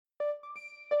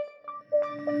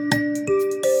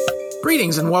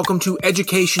Greetings and welcome to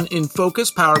Education in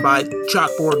Focus, powered by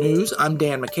Chalkboard News. I'm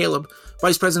Dan McCaleb,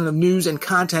 Vice President of News and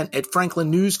Content at Franklin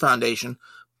News Foundation,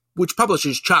 which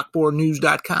publishes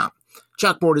chalkboardnews.com.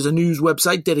 Chalkboard is a news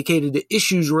website dedicated to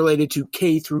issues related to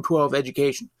K through 12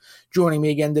 education. Joining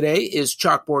me again today is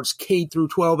Chalkboard's K through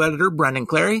 12 editor, Brendan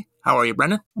Clary. How are you,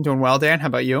 Brendan? I'm doing well, Dan. How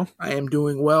about you? I am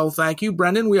doing well, thank you,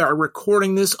 Brendan. We are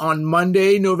recording this on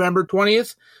Monday, November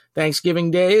 20th.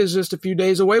 Thanksgiving Day is just a few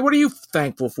days away. What are you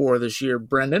thankful for this year,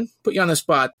 Brendan? Put you on the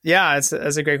spot. Yeah,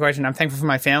 that's a great question. I'm thankful for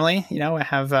my family. You know, I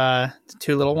have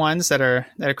two little ones that are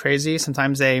crazy.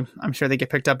 Sometimes I'm sure they get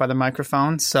picked up by the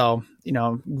microphone. So, you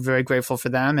know, very grateful for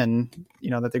them and, you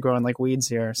know, that they're growing like weeds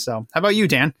here. So how about you,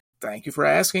 Dan? Thank you for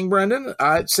asking, Brendan.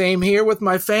 Same here with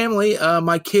my family.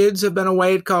 My kids have been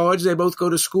away at college. They both go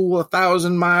to school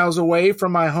 1,000 miles away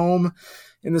from my home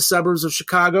in the suburbs of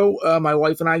Chicago. My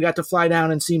wife and I got to fly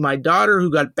down and see my daughter,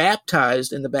 who got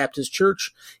baptized in the Baptist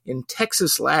church in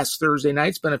Texas last Thursday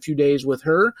night. Spent a few days with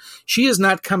her. She is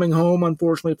not coming home,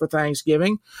 unfortunately, for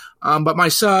Thanksgiving. But my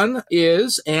son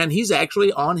is, and he's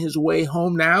actually on his way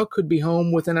home now. Could be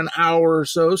home within an hour or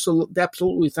so. So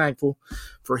absolutely thankful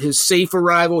for his safe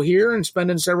arrival here and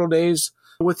spending several days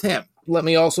with him. Let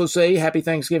me also say happy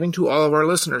Thanksgiving to all of our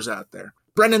listeners out there.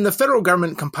 Brendan, the federal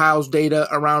government compiles data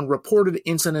around reported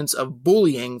incidents of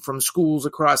bullying from schools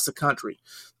across the country.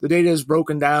 The data is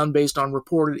broken down based on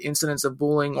reported incidents of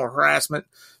bullying or harassment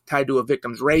tied to a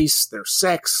victim's race, their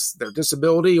sex, their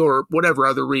disability, or whatever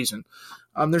other reason.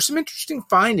 There's some interesting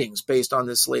findings based on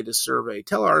this latest survey.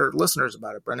 Tell our listeners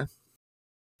about it, Brendan.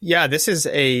 Yeah, this is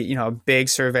a big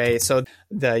survey. So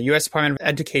the U.S. Department of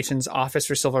Education's Office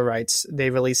for Civil Rights, they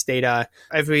release data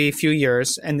every few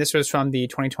years. And this was from the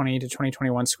 2020 to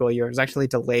 2021 school year. It was actually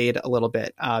delayed a little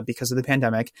bit because of the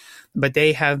pandemic. But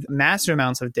they have massive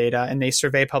amounts of data, and they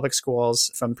survey public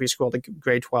schools from preschool to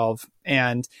grade 12.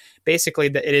 And basically,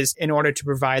 it is in order to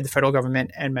provide the federal government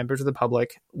and members of the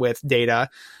public with data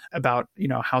about, you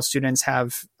know, how students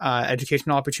have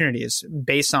educational opportunities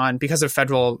because of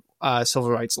federal civil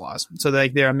rights laws. So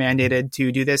they're mandated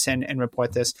to do this and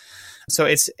report this. So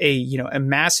it's a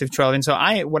massive trove. And so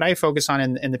what I focus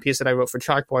on in the piece that I wrote for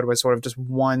Chalkboard was sort of just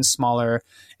one smaller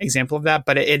example of that,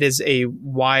 but it is a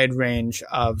wide range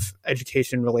of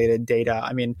education related data.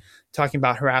 I mean, talking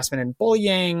about harassment and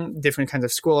bullying, different kinds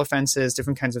of school offenses,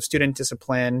 different kinds of student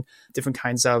discipline, different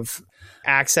kinds of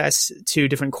access to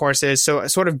different courses. So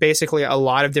sort of basically a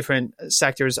lot of different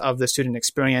sectors of the student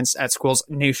experience at schools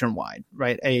nationwide,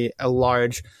 right? A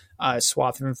large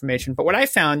swath of information. But what I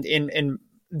found in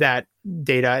that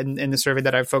data in the survey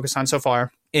that I've focused on so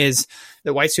far is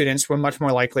that white students were much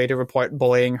more likely to report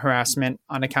bullying, harassment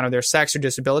on account of their sex or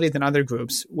disability than other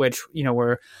groups, which, you know,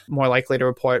 were more likely to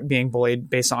report being bullied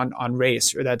based on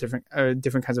race or that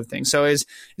different kinds of things. So it's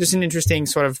just an interesting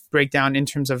sort of breakdown in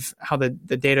terms of how the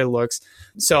data looks.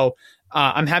 So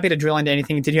I'm happy to drill into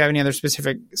anything. Did you have any other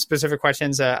specific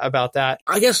questions about that?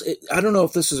 I guess I don't know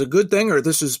if this is a good thing or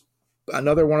this is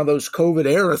another one of those COVID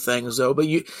era things, though. But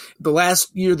the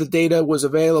last year the data was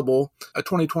available,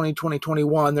 2020,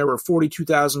 2021, there were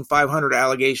 42,500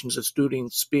 allegations of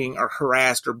students being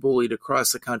harassed or bullied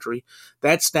across the country.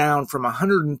 That's down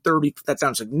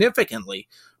significantly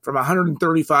from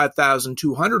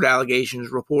 135,200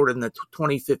 allegations reported in the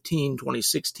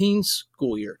 2015-2016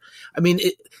 school year. I mean,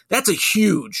 that's a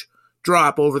huge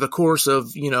drop over the course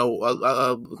of,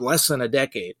 less than a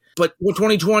decade. But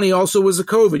 2020 also was a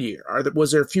COVID year.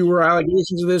 Was there fewer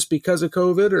allegations of this because of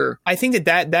COVID? Or I think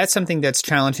that's something that's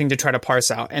challenging to try to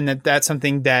parse out, and that's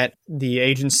something that the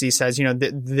agency says,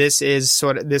 this is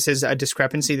a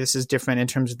discrepancy. This is different in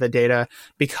terms of the data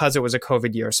because it was a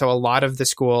COVID year. So a lot of the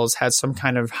schools had some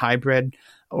kind of hybrid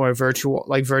or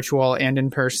virtual and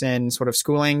in-person sort of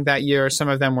schooling that year. Some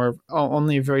of them were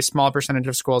only a very small percentage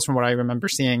of schools, from what I remember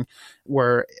seeing,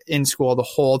 were in school the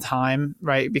whole time,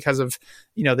 right? Because of,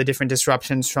 the different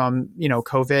disruptions from,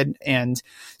 COVID. And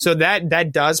so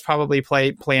that does probably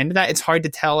play into that. It's hard to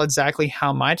tell exactly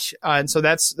how much. And so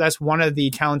that's one of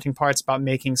the challenging parts about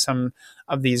making some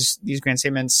of these grand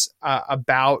statements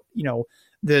about,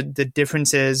 the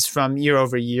differences from year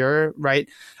over year, right?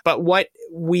 But what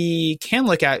we can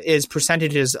look at is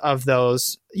percentages of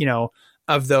those,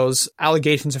 of those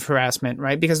allegations of harassment,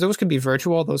 right? Because those could be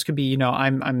virtual. Those could be,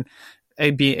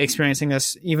 I'd be experiencing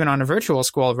this even on a virtual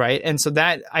school, right? And so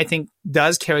that, I think,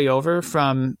 does carry over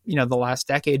from, the last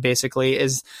decade, basically,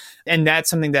 and that's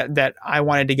something that I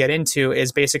wanted to get into,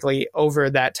 is basically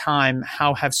over that time,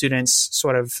 how have students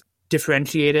sort of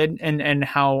differentiated and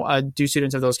how do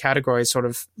students of those categories sort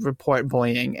of report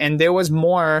bullying. And there was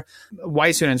more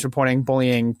white students reporting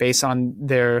bullying based on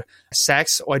their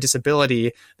sex or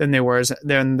disability than there was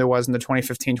in the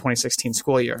 2015-2016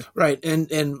 school year. Right.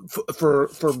 And for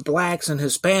blacks and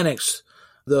Hispanics,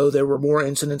 though, there were more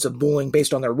incidents of bullying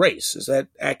based on their race. Is that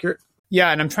accurate? Yeah,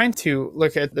 and I'm trying to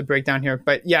look at the breakdown here,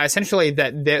 but yeah, essentially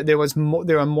that there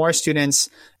were more students,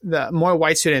 more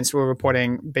white students were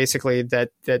reporting basically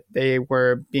that they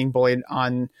were being bullied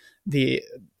on the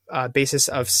basis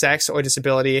of sex or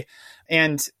disability,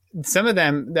 and some of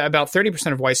them, about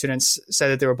 30% of white students said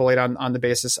that they were bullied on the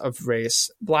basis of race.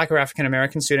 Black or African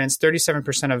American students,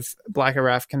 37% of Black or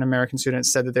African American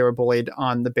students said that they were bullied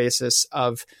on the basis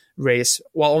of race,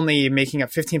 while only making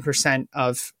up 15%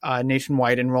 of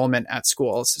nationwide enrollment at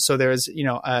schools. So there's,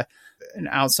 an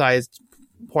outsized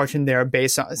portion there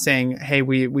based on saying, hey,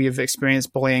 we've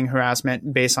experienced bullying,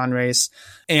 harassment based on race.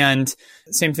 And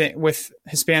same thing with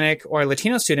Hispanic or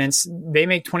Latino students. They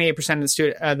make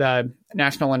 28% of the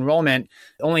national enrollment.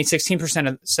 Only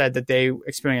 16% said that they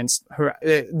experienced,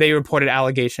 they reported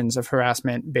allegations of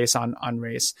harassment based on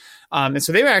race. And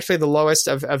so they were actually the lowest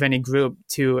of any group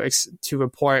to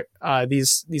report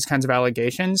these kinds of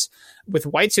allegations. With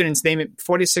white students, they made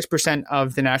 46%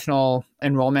 of the national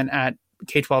enrollment at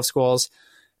K-12 schools.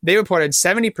 They reported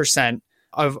 70%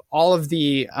 of all of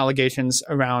the allegations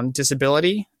around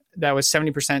disability. That was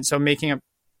 70%. So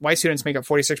white students make up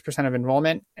 46% of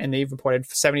enrollment, and they've reported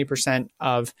 70%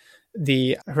 of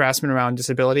the harassment around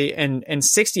disability and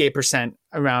 68%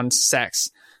 around sex.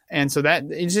 And so that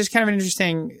it's just kind of an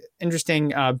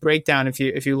interesting breakdown if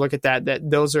you look at that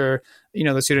those are,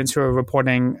 the students who are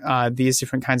reporting these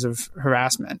different kinds of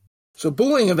harassment. So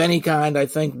bullying of any kind, I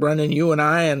think, Brendan, you and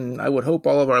I would hope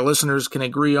all of our listeners can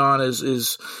agree on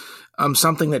is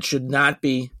something that should not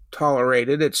be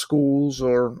tolerated at schools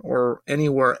or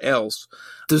anywhere else.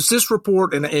 Does this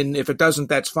report, and if it doesn't,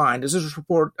 that's fine, does this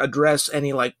report address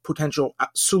any potential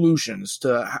solutions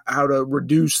to how to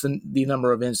reduce the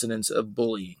number of incidents of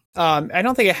bullying? I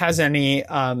don't think it has any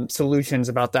solutions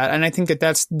about that. And I think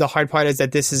that's the hard part, is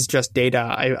that this is just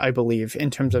data, I believe, in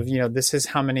terms of, this is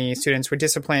how many students were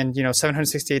disciplined.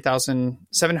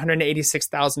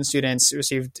 786,000 students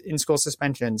received in-school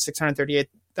suspension,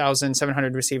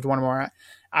 638,700 received one or more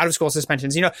out-of-school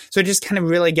suspensions. So it just kind of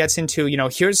really gets into,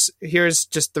 here's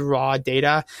just the raw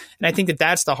data. And I think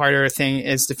that's the harder thing,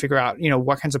 is to figure out,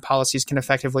 what kinds of policies can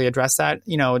effectively address that.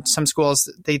 Some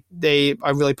schools, they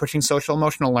are really pushing social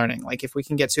emotional learning. Like, if we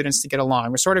can get students to get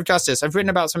along, restorative justice. I've written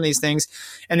about some of these things,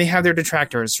 and they have their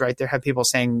detractors, right? They have people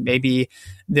saying maybe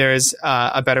there's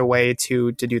a better way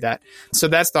to do that. So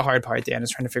that's the hard part, Dan,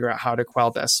 is trying to figure out how to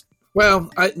quell this. Well,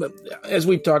 as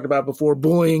we've talked about before,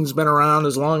 bullying's been around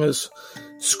as long as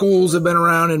schools have been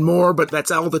around and more, but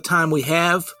that's all the time we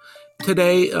have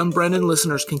today. Brendan,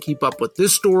 listeners can keep up with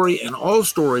this story and all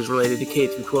stories related to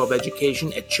K-12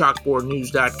 education at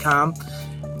chalkboardnews.com.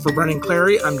 For Brendan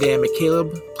Clary, I'm Dan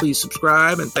McCaleb. Please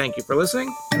subscribe, and thank you for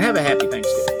listening, and have a happy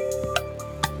Thanksgiving.